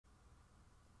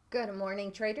Good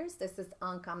morning, traders. This is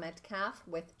Anka Metcalf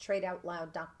with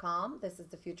TradeOutloud.com. This is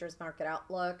the futures market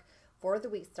outlook for the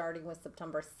week starting with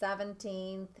September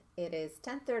 17th. It is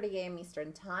 10:30 a.m.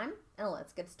 Eastern Time, and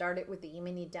let's get started with the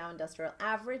E-mini Dow Industrial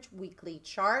Average weekly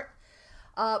chart.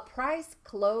 Price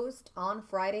closed on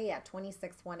Friday at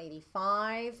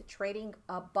 26,185, trading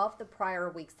above the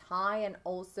prior week's high and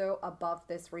also above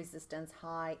this resistance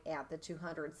high at the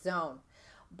 200 zone.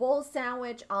 Bull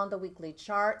sandwich on the weekly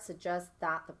chart suggests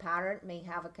that the pattern may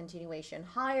have a continuation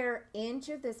higher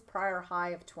into this prior high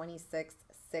of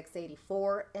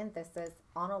 26,684, and this is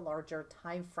on a larger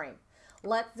time frame.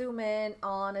 Let's zoom in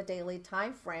on a daily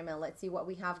time frame and let's see what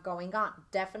we have going on.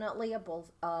 Definitely a bull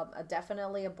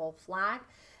flag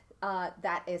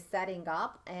that is setting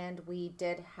up, and we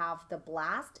did have the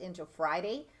blast into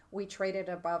Friday. We traded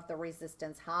above the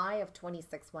resistance high of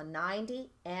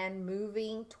 26,190 and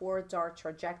moving towards our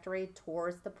trajectory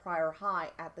towards the prior high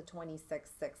at the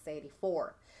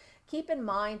 26,684. Keep in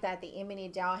mind that the E-mini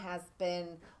Dow has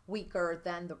been weaker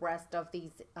than the rest of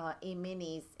these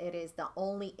E-minis. It is the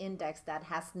only index that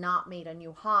has not made a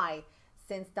new high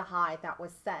since the high that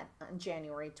was set on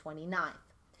January 29th.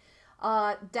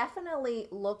 Definitely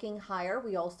looking higher.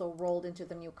 We also rolled into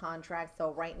the new contract,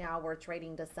 so right now we're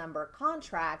trading December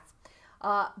contracts.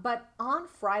 But on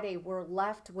Friday, we're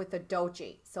left with a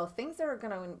doji. So things are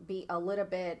going to be a little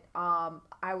bit,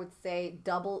 I would say,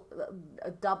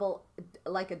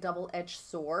 like a double-edged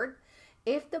sword.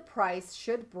 If the price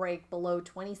should break below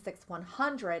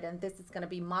 26,100, and this is going to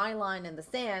be my line in the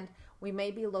sand, we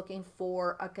may be looking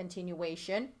for a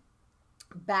continuation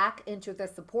back into the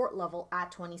support level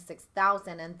at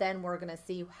 26,000, and then we're going to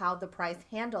see how the price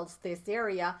handles this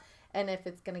area, and if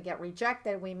it's going to get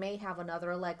rejected, we may have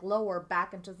another leg lower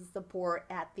back into the support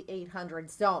at the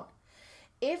 800 zone.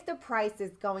 If the price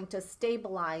is going to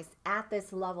stabilize at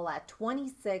this level at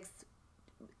 26,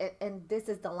 and this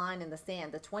is the line in the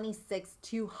sand, the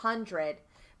 26,200,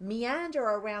 meander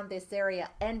around this area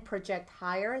and project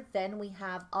higher, then we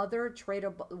have another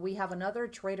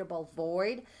tradable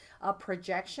void, a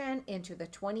projection into the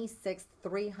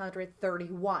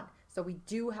 26,331. So we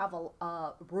do have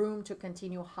a room to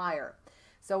continue higher.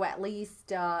 So at least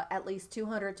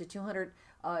 200 to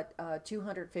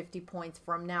 250 points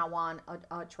from now on,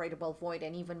 a tradable void,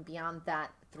 and even beyond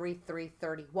that,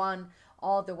 3,331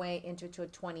 all the way into to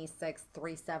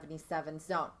 26,377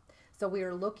 zone. So we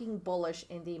are looking bullish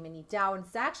in the mini Dow, and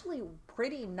it's actually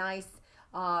pretty nice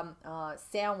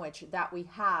sandwich that we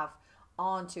have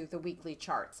onto the weekly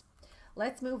charts.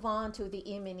 Let's move on to the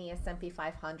E-mini S&P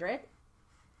 500,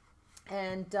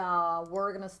 and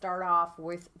we're going to start off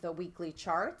with the weekly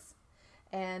charts,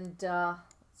 and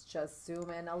let's just zoom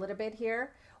in a little bit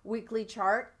here. Weekly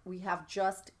chart, we have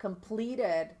just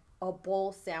completed a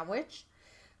bull sandwich.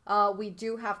 We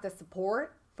do have the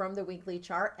support from the weekly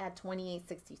chart at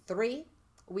 28.63.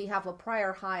 We have a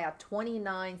prior high at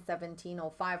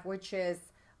 29.1705, which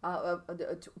is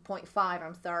 0.5,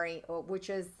 I'm sorry, which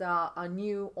is a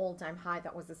new all-time high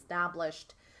that was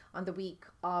established on the week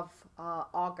of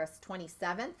August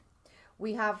 27th.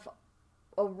 We have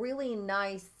a really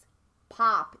nice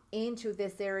pop into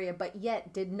this area, but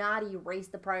yet did not erase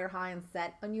the prior high and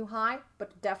set a new high,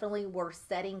 but definitely we're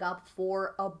setting up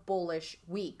for a bullish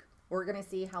week. We're going to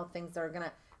see how things are going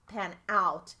to pan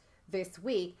out this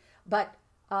week, but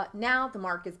now the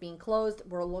market is being closed.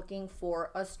 We're looking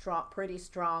for a pretty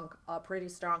strong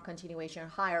continuation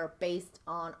higher based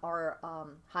on our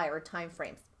higher time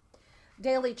frames.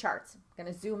 Daily charts. I'm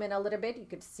going to zoom in a little bit. You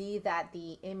could see that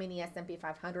the E-mini S&P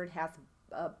 500 has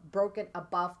broken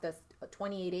above the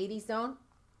 2880 zone.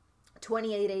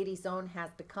 2880 zone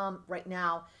has become right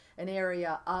now an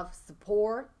area of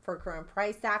support for current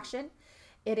price action.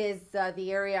 It is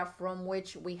the area from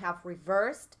which we have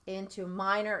reversed into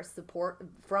minor support,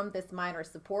 from this minor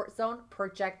support zone,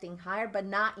 projecting higher, but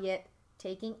not yet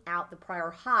taking out the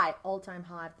prior high, all-time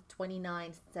high of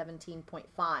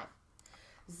 2917.5.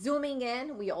 Zooming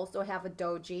in, we also have a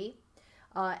doji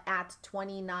at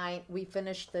 29. We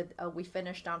finished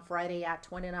on Friday at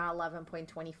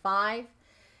 2911.25,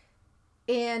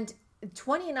 and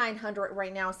 2,900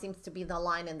 right now seems to be the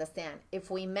line in the sand. If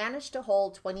we manage to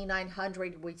hold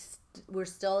 2,900, we're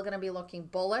still going to be looking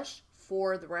bullish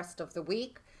for the rest of the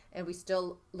week, and we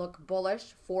still look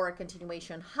bullish for a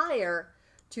continuation higher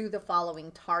to the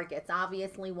following targets.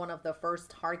 Obviously, one of the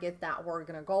first targets that we're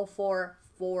going to go for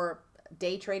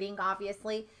day trading,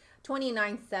 obviously,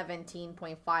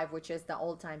 2917.5, which is the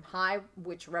all-time high,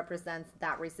 which represents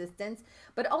that resistance.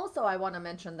 But also I want to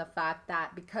mention the fact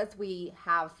that because we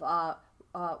have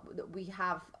we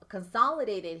have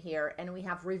consolidated here and we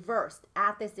have reversed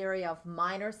at this area of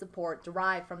minor support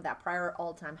derived from that prior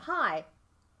all-time high,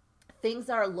 things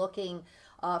are looking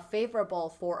favorable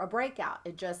for a breakout.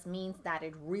 It just means that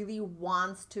it really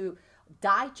wants to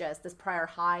digest this prior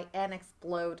high and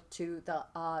explode to the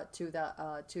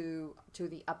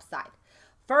upside.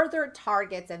 Further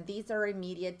targets, and these are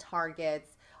immediate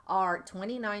targets, are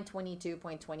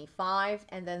 2922.25,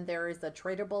 and then there is a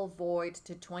tradable void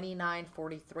to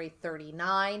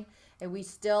 2943.39, and we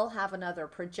still have another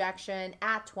projection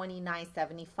at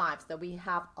 2975. So we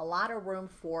have a lot of room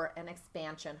for an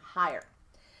expansion higher.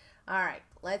 All right,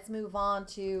 let's move on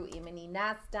to E-mini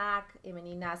NASDAQ.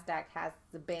 E-mini NASDAQ has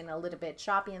been a little bit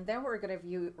choppy, and then we're going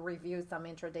to review some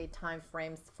intraday time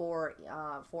frames for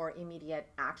immediate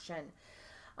action.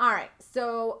 All right,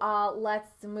 so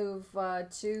let's move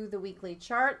to the weekly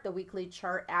chart. The weekly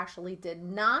chart actually did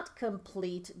not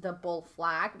complete the bull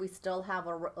flag. We still have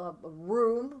a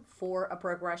room for a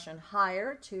progression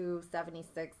higher to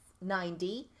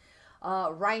 76.90.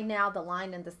 Right now, the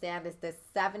line in the sand is this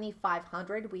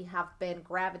 7,500. We have been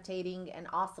gravitating and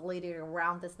oscillating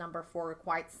around this number for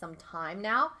quite some time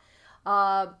now.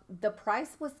 The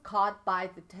price was caught by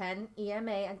the 10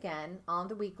 EMA again on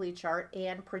the weekly chart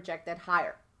and projected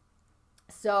higher.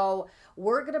 So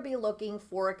we're going to be looking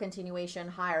for a continuation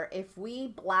higher. If we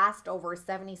blast over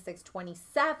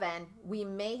 76.27, we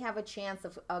may have a chance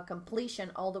of a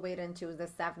completion all the way into the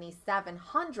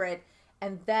 7,700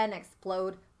 and then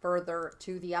explode further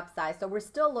to the upside. So we're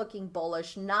still looking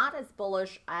bullish, not as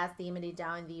bullish as the E-mini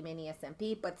Dow and the E-mini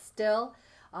S&P, but still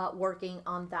working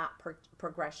on that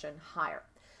progression higher.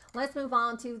 Let's move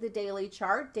on to the daily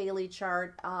chart. Daily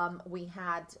chart, we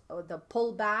had the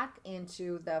pullback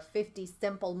into the 50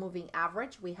 simple moving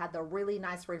average. We had the really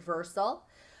nice reversal.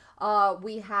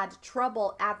 We had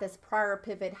trouble at this prior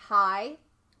pivot high,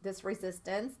 this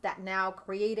resistance that now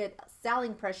created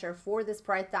selling pressure for this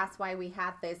price. That's why we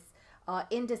had this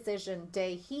indecision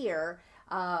day here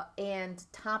and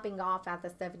topping off at the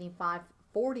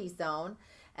 75.40 zone.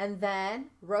 And then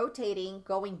rotating,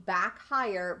 going back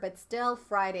higher, but still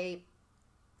Friday,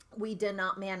 we did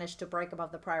not manage to break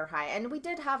above the prior high. And we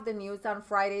did have the news on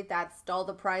Friday that stalled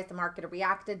the price, the market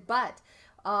reacted. But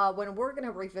when we're going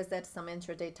to revisit some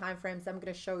intraday timeframes, I'm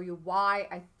going to show you why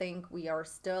I think we are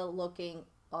still looking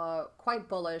quite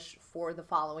bullish for the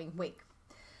following week.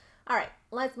 All right,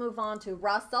 let's move on to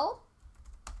Russell.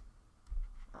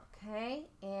 Okay,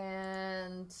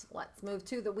 and let's move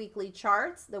to the weekly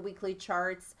charts. The weekly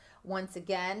charts, once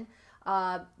again,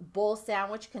 bull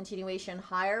sandwich continuation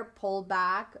higher, pulled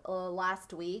back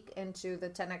last week into the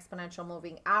 10 exponential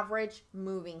moving average,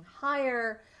 moving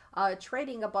higher,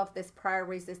 trading above this prior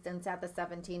resistance at the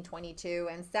 1722,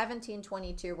 and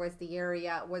 1722 was the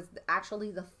area, was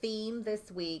actually the theme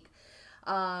this week.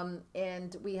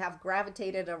 And we have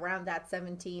gravitated around that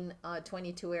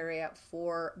 1722 area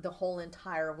for the whole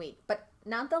entire week. But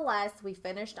nonetheless, we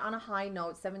finished on a high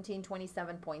note,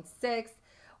 1727.6.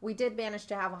 We did manage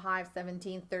to have a high of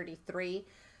 1733.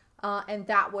 And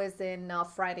that was in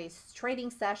Friday's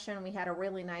trading session. We had a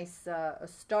really nice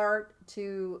start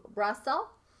to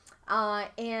Russell.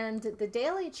 And the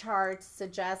daily chart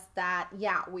suggests that,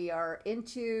 yeah, we are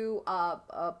into a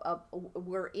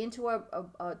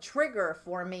trigger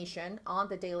formation on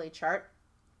the daily chart.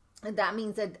 And that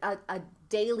means a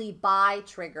daily buy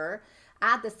trigger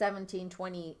at the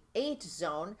 1728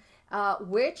 zone,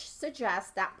 which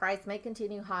suggests that price may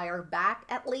continue higher back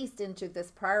at least into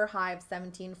this prior high of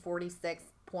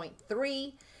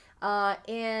 1746.3.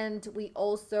 And we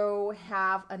also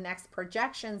have a next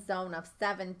projection zone of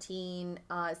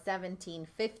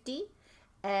 1750,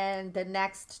 and the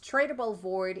next tradable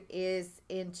void is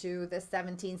into the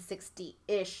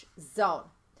 1760-ish zone.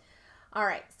 All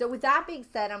right, so with that being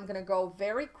said, I'm going to go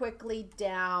very quickly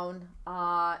down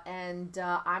and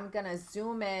I'm going to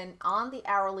zoom in on the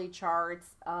hourly charts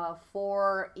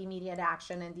for immediate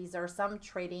action, and these are some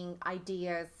trading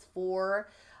ideas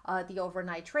for the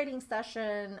overnight trading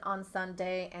session on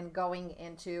Sunday and going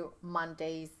into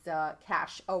Monday's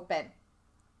cash open.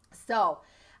 So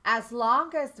as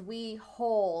long as we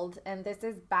hold, and this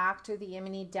is back to the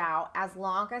E-mini Dow, as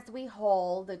long as we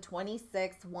hold the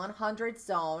 26,100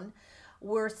 zone,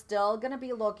 we're still going to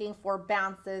be looking for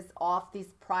bounces off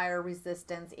these prior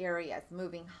resistance areas,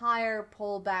 moving higher,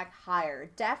 pull back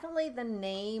higher. Definitely the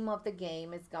name of the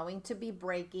game is going to be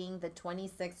breaking the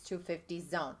 26,250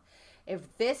 zone.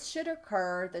 If this should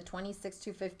occur, the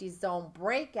 26,250 zone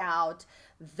breakout,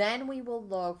 then we will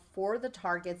look for the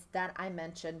targets that I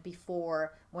mentioned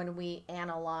before when we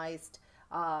analyzed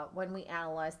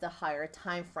the higher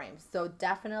time frame. So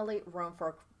definitely room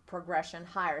for progression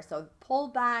higher. So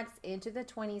pullbacks into the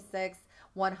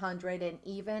 26,100 and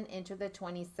even into the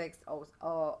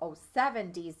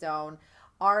 26,070 zone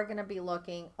are going to be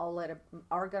looking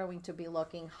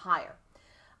higher.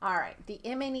 All right, the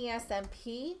mini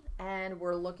S&P, and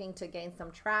we're looking to gain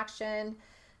some traction.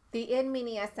 The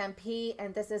mini S&P,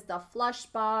 and this is the flush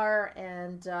bar,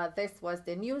 and this was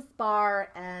the news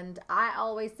bar. And I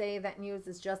always say that news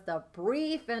is just a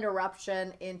brief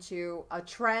interruption into a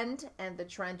trend, and the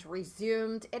trend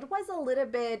resumed. It was a little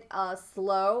bit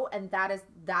slow, and that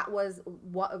was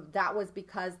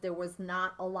because there was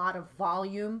not a lot of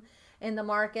volume in the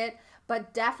market.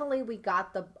 But definitely we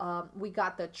got the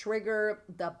trigger,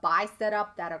 the buy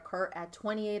setup that occurred at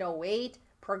 2808,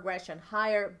 progression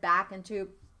higher back into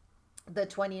the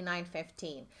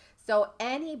 2915. So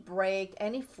any break,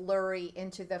 any flurry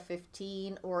into the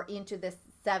 15 or into the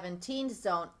 17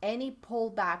 zone, any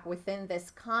pullback within this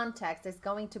context is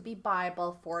going to be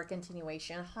viable for a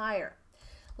continuation higher.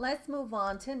 Let's move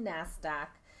on to NASDAQ.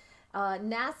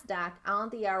 NASDAQ on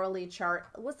the hourly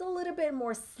chart was a little bit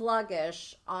more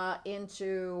sluggish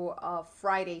into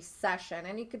Friday's session.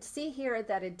 And you could see here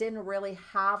that it didn't really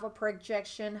have a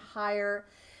projection higher.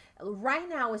 Right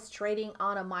now it's trading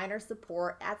on a minor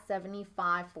support at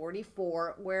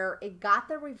 75.44, where it got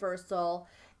the reversal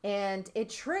and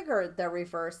it triggered the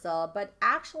reversal, but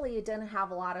actually it didn't have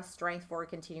a lot of strength for a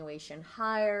continuation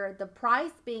higher. The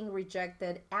price being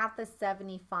rejected at the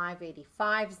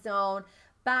 75.85 zone,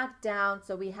 back down.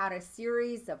 So we had a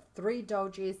series of 3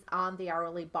 dojis on the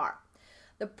hourly bar.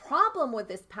 The problem with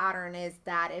this pattern is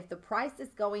that if the price is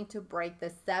going to break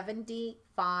the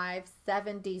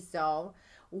 75.70 zone,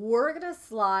 we're going to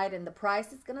slide, and the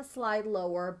price is going to slide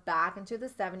lower back into the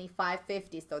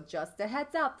 75.50. So just a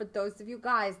heads up for those of you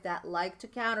guys that like to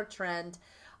counter trend,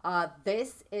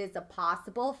 this is a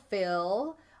possible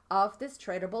fill of this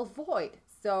tradable void.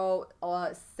 So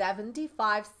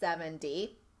 75.70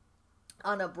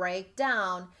 on a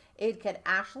breakdown, it could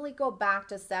actually go back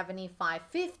to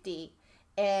 75.50,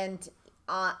 and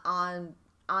on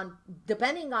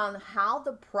depending on how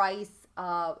the price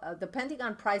depending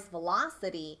on price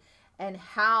velocity and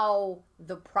how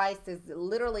the price is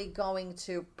literally going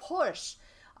to push,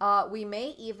 we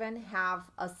may even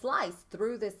have a slice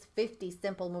through this 50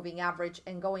 simple moving average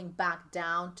and going back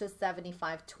down to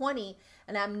 75.20.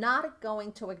 And I'm not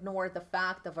going to ignore the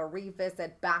fact of a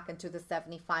revisit back into the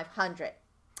 7,500.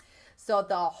 So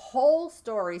the whole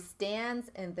story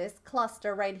stands in this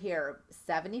cluster right here,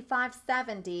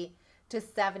 75.70 to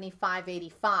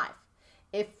 75.85.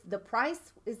 If the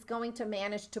price is going to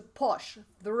manage to push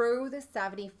through the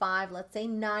 75, let's say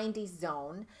 90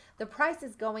 zone, the price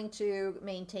is going to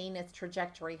maintain its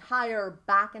trajectory higher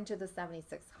back into the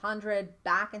 7,600,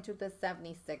 back into the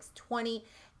 7,620,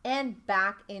 and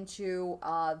back into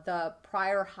the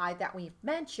prior high that we've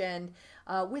mentioned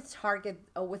with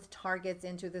targets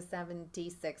into the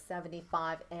 76,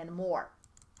 75, and more.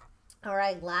 All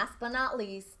right, last but not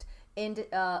least,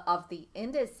 of the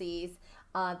indices,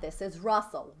 this is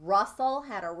Russell. Russell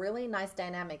had a really nice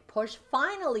dynamic push.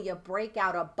 Finally, a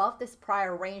breakout above this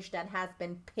prior range that has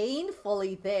been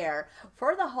painfully there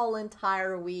for the whole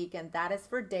entire week. And that is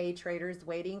for day traders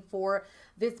waiting for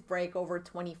this break over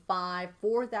 25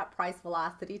 for that price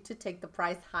velocity to take the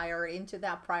price higher into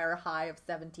that prior high of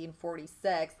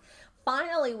 1746.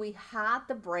 Finally, we had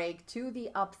the break to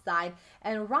the upside,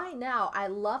 and right now I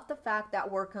love the fact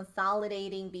that we're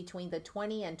consolidating between the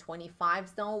 20 and 25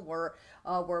 zone. We're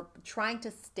trying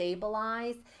to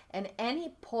stabilize, and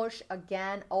any push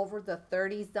again over the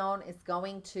 30 zone is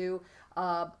going to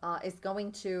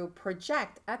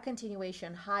project a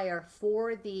continuation higher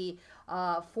for the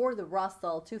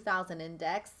Russell 2000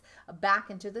 index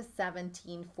back into the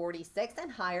 1746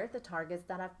 and higher, the targets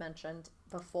that I've mentioned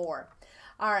before.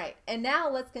 All right, and now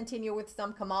let's continue with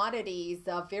some commodities.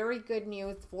 Very good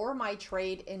news for my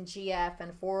trade in GF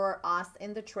and for us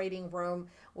in the trading room.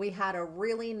 We had a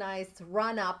really nice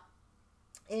run up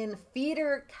in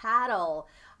feeder cattle.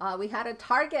 We had a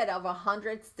target of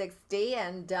 160,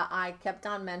 and I kept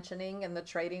on mentioning in the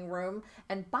trading room.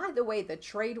 And by the way, the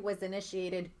trade was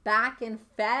initiated back in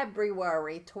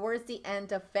February, towards the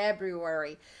end of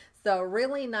February. So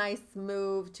really nice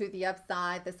move to the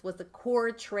upside. This was a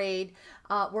core trade.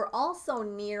 We're also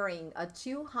nearing a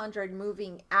 200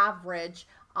 moving average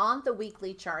on the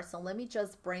weekly chart. So let me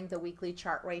just bring the weekly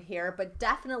chart right here, but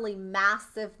definitely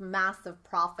massive, massive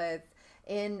profits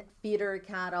in feeder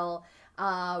cattle.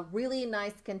 Really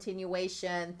nice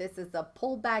continuation. This is a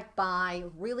pullback buy,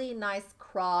 really nice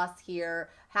cross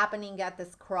here, happening at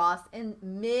this cross in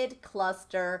mid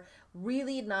cluster.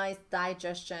 Really nice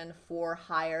digestion for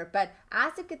higher, but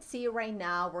as you can see right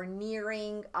now, we're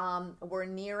nearing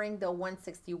the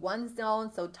 161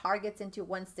 zone, so targets into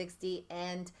 160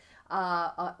 and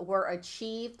were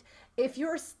achieved. If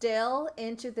you're still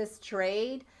into this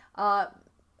trade, I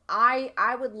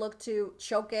would look to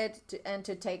choke it and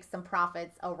to take some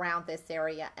profits around this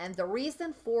area. And the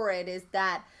reason for it is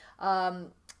that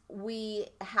we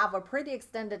have a pretty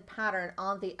extended pattern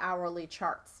on the hourly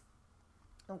charts.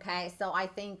 Okay, so I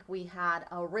think we had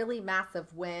a really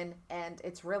massive win, and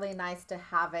it's really nice to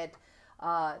have it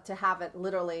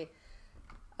literally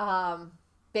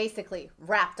basically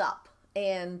wrapped up,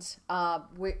 and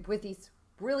with these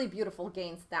really beautiful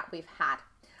gains that we've had.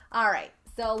 All right,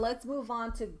 so let's move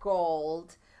on to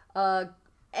gold.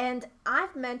 And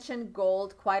I've mentioned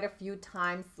gold quite a few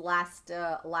times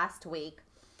last week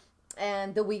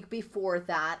and the week before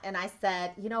that, and I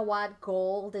said, you know what,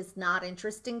 gold is not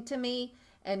interesting to me,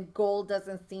 and gold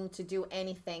doesn't seem to do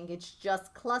anything. It's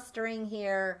just clustering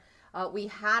here. We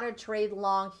had a trade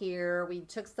long here. We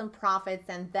took some profits,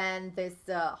 and then this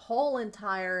whole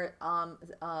entire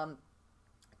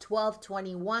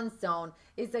 1221 zone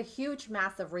is a huge,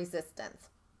 massive resistance.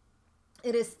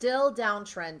 It is still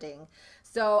downtrending.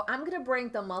 So I'm going to bring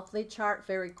the monthly chart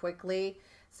very quickly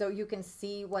so you can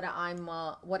see what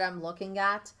I'm looking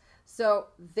at. So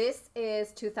this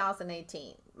is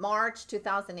 2018, March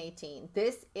 2018.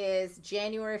 This is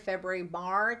January, February,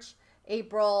 March,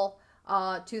 April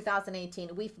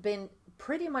 2018. We've been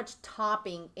pretty much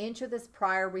topping into this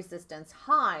prior resistance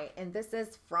high, and this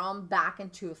is from back in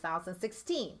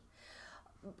 2016.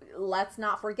 Let's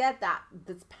not forget that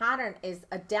this pattern is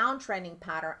a downtrending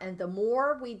pattern, and the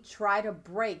more we try to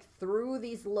break through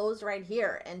these lows right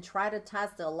here and try to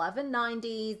test the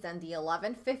 1190s and the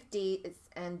 1150s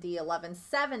and the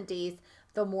 1170s,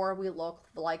 the more we look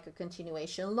like a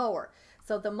continuation lower.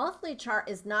 So the monthly chart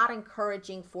is not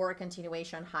encouraging for a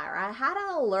continuation higher. I had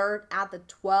an alert at the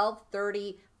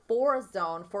 1234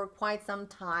 zone for quite some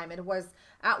time. It was,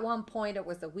 at one point it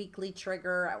was a weekly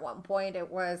trigger, at one point it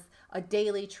was a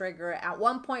daily trigger, at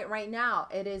one point right now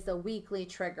it is a weekly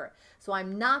trigger. So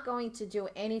I'm not going to do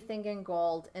anything in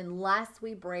gold unless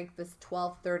we break this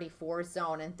 1234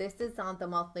 zone, and this is on the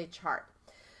monthly chart.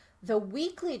 The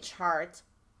weekly chart,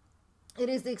 it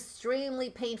is extremely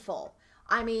painful.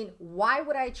 I mean, why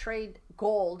would I trade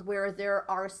gold where there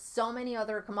are so many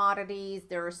other commodities,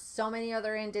 there are so many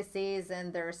other indices,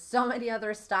 and there are so many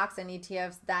other stocks and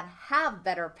ETFs that have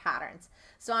better patterns?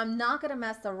 So I'm not going to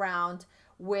mess around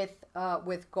with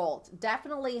gold.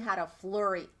 Definitely had a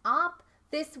flurry up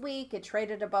this week. It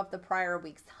traded above the prior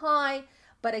week's high,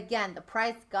 but again, the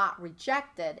price got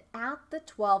rejected at the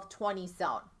 1220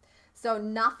 zone. So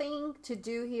nothing to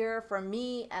do here for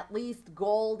me. At least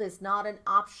gold is not an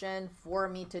option for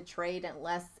me to trade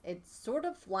unless it sort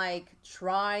of like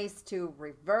tries to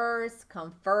reverse,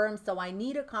 confirm. So I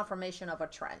need a confirmation of a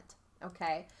trend.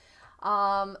 Okay.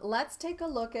 Let's take a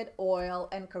look at oil,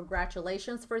 and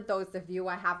congratulations for those of you.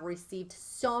 I have received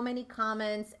so many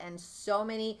comments and so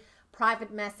many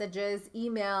private messages,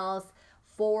 emails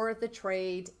for the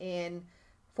trade in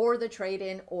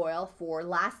oil for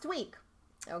last week.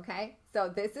 Okay, so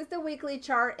this is the weekly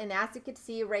chart, and as you can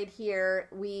see right here,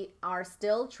 we are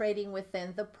still trading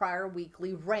within the prior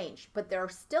weekly range, but there are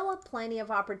still plenty of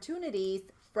opportunities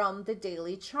from the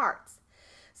daily charts.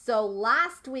 So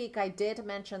last week I did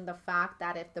mention the fact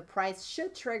that if the price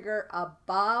should trigger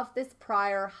above this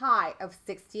prior high of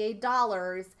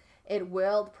 $68,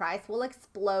 the price will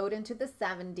explode into the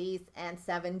 70s and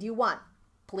 71.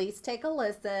 Please take a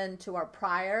listen to our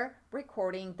prior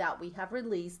recording that we have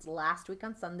released last week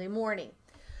on Sunday morning.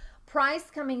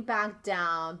 Price coming back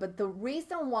down, but the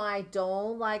reason why I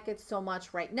don't like it so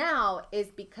much right now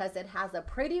is because it has a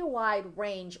pretty wide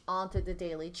range onto the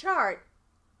daily chart,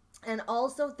 and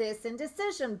also this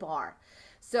indecision bar.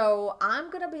 So I'm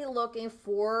going to be looking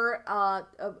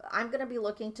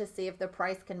to see if the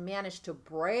price can manage to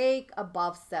break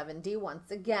above 70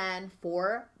 once again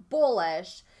for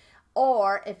bullish.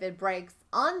 Or if it breaks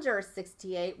under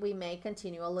 68, we may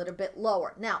continue a little bit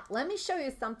lower. Now, let me show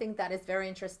you something that is very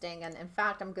interesting. And in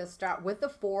fact, I'm going to start with the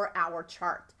 4-hour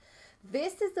chart.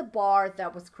 This is a bar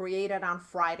that was created on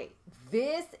Friday.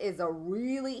 This is a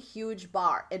really huge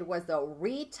bar. It was a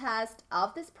retest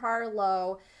of this prior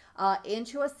low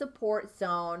into a support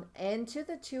zone, into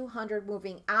the 200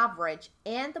 moving average,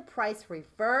 and the price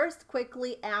reversed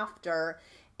quickly after.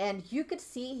 And you could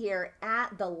see here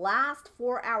at the last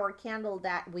 4-hour candle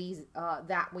that we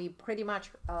pretty much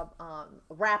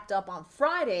wrapped up on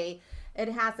Friday, It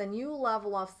has a new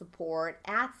level of support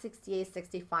at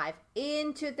 68.65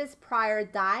 into this prior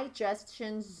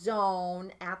digestion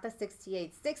zone at the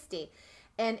 68.60.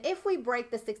 And if we break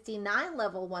the 69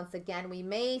 level once again, we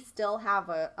may still have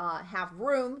have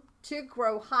room to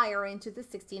grow higher into the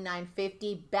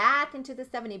 69.50, back into the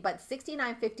 70. But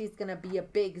 69.50 is going to be a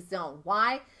big zone.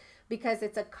 Why? Because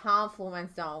it's a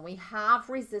confluence zone. We have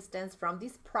resistance from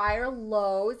these prior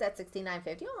lows at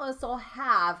 69.50. We also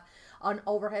have an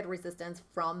overhead resistance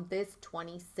from this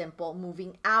 20 simple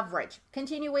moving average.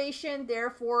 Continuation,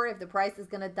 therefore, if the price is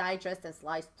going to digest and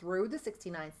slice through the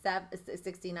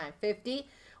 69.50,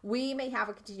 we may have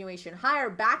a continuation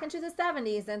higher back into the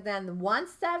 70s, and then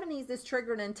once 70s is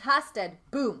triggered and tested,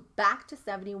 boom, back to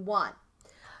 71.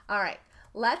 All right,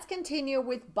 let's continue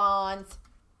with bonds.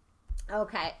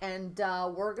 Okay, and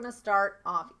we're going to start,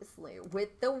 obviously,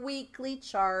 with the weekly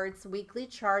charts. Weekly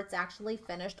charts actually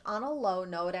finished on a low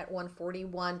note at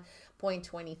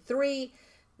 141.23.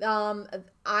 I'm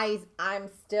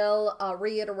still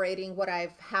reiterating what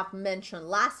I have mentioned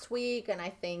last week, and I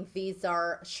think these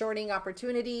are shorting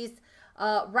opportunities.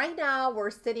 Right now, we're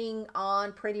sitting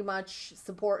on pretty much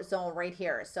support zone right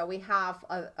here. So we have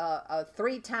a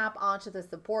 3 tap onto the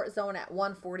support zone at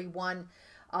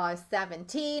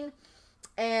 141.17.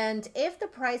 And if the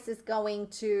price is going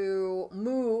to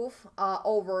move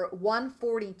over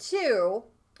 142,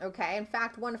 okay, in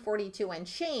fact, 142 and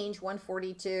change,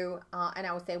 142, and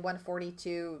I would say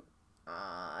 142,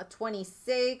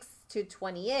 26 to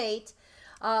 28,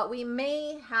 we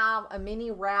may have a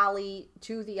mini rally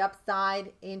to the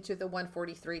upside into the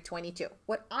 143.22.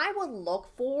 What I would look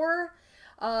for,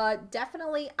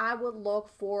 definitely I would look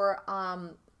for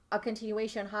a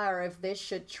continuation higher. If this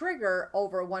should trigger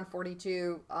over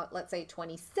 142, let's say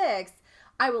 26,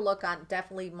 I will look on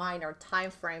definitely minor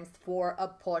time frames for a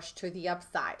push to the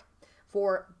upside,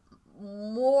 for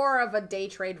more of a day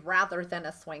trade rather than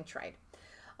a swing trade.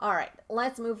 All right,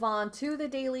 let's move on to the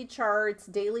daily charts.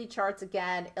 Daily charts,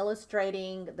 again,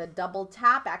 illustrating the double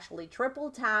tap, actually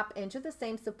triple tap into the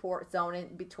same support zone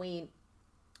in between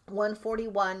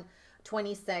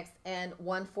 141.26 and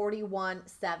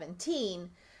 141.17.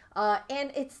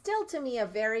 And it's still, to me, a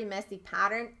very messy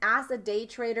pattern. As a day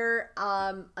trader,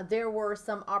 there were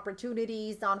some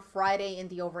opportunities on Friday in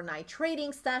the overnight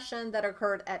trading session that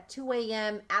occurred at 2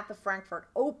 a.m. at the Frankfurt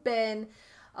Open,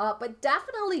 but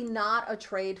definitely not a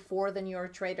trade for the New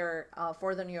York trader,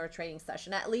 for the New York trading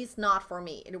session, at least not for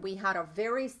me. We had a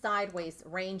very sideways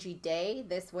rangy day.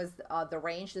 This was the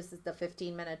range. This is the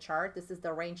 15-minute chart. This is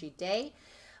the rangy day.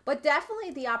 But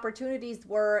definitely the opportunities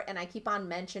were, and I keep on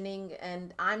mentioning,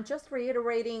 and I'm just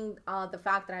reiterating the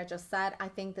fact that I just said, I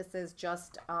think this is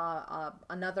just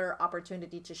another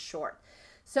opportunity to short.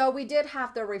 So we did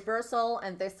have the reversal,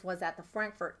 and this was at the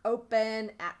Frankfurt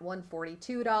Open at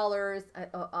 $142.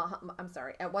 I'm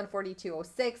sorry, at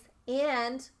 142.06,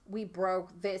 and we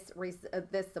broke this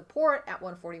this support at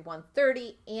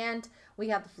 141.30, and we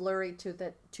have the flurry to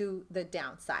the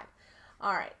downside.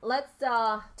 All right, let's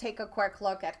take a quick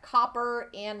look at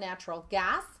copper and natural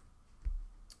gas.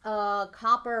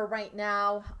 Copper right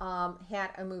now had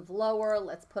a move lower.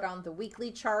 Let's put on the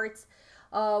weekly charts.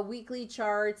 Weekly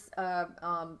charts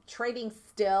trading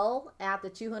still at the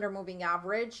 200 moving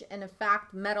average. And in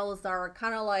fact, metals are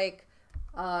kind of like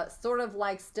sort of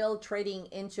like still trading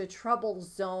into trouble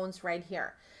zones right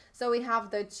here. So we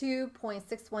have the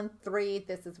 2.613.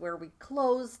 This is where we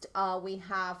closed. We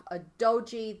have a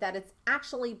doji that is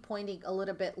actually pointing a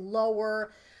little bit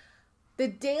lower. The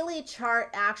daily chart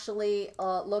actually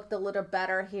looked a little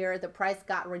better here. The price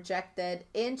got rejected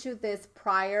into this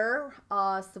prior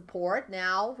support,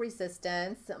 now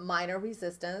resistance, minor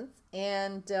resistance.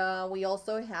 And we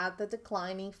also had the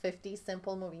declining 50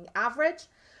 simple moving average.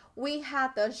 We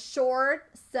had the short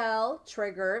sell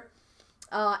trigger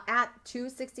at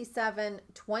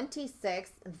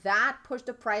 267.26. That pushed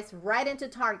the price right into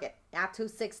target at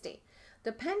 260.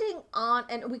 Depending on,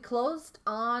 and we closed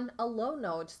on a low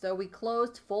note, so we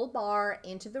closed full bar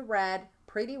into the red,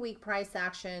 pretty weak price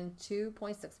action,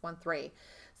 2.613.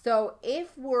 So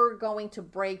if we're going to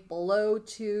break below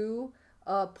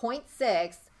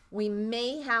 2.6, we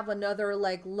may have another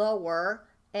leg lower,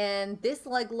 and this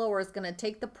leg lower is going to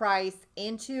take the price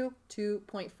into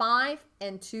 2.5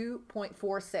 and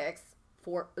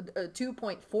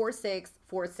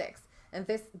 2.4646. And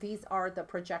these are the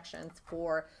projections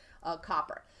for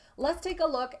copper. Let's take a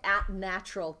look at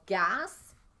natural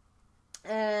gas,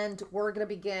 and we're going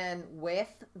to begin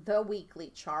with the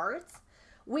weekly charts.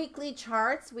 Weekly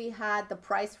charts, we had the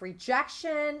price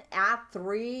rejection at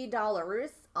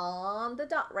 $3 on the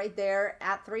dot right there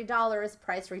at $3,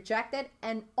 price rejected.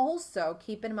 And also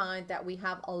keep in mind that we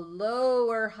have a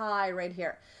lower high right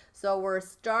here. So we're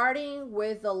starting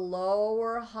with the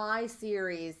lower high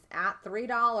series at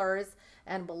 $3,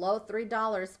 and below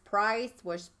 $3 price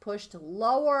was pushed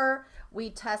lower. We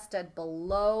tested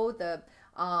below the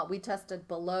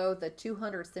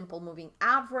 200 simple moving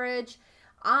average.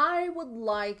 I would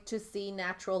like to see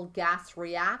natural gas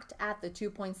react at the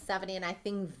 2.70, and I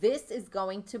think this is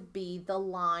going to be the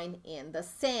line in the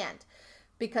sand,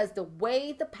 because the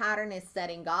way the pattern is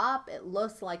setting up, it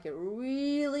looks like it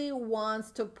really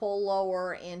wants to pull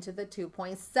lower into the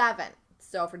 2.7.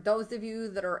 So for those of you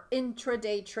that are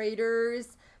intraday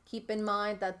traders, keep in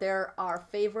mind that there are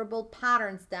favorable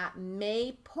patterns that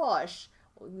may push.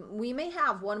 We may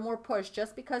have one more push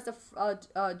just because of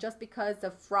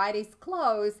Friday's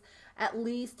close, at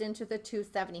least into the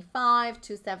 275,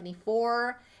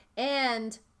 274,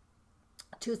 and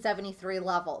 273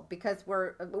 level, because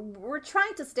we're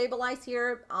trying to stabilize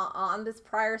here on this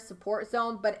prior support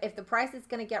zone. But if the price is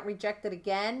going to get rejected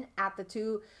again at the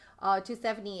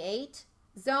 278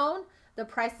 zone, the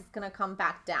price is going to come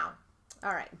back down.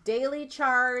 All right, daily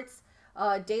charts.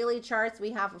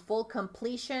 We have a full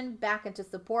completion back into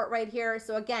support right here.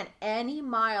 So again, any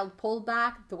mild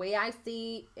pullback, the way I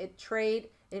see it trade,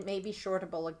 it may be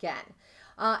shortable again.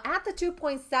 At the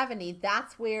 2.70,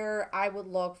 that's where I would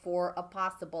look for a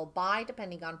possible buy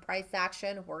depending on price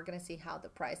action. We're going to see how the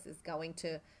price is going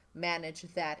to manage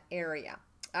that area.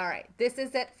 All right, this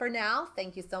is it for now.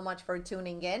 Thank you so much for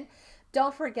tuning in.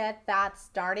 Don't forget that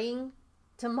starting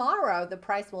tomorrow, the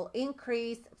price will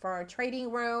increase for our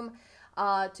trading room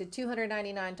to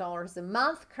 $299 a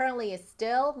month. Currently is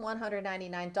still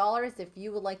 $199. If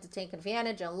you would like to take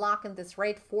advantage and lock in this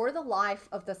rate for the life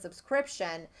of the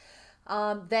subscription,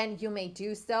 then you may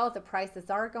do so. The prices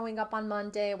are going up on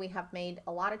Monday. We have made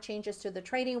a lot of changes to the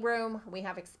trading room. We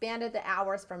have expanded the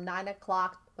hours from 9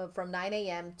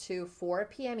 a.m. to 4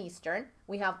 p.m. Eastern.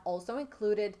 We have also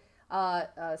included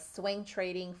swing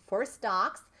trading for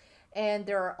stocks, and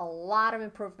there are a lot of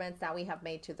improvements that we have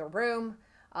made to the room.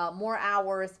 More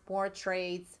hours, more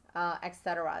trades,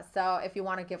 etc. So if you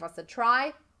want to give us a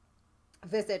try,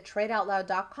 visit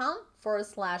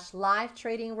tradeoutloud.com/live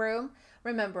trading room.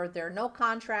 Remember, there are no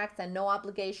contracts and no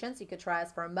obligations. You could try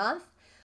us for a month.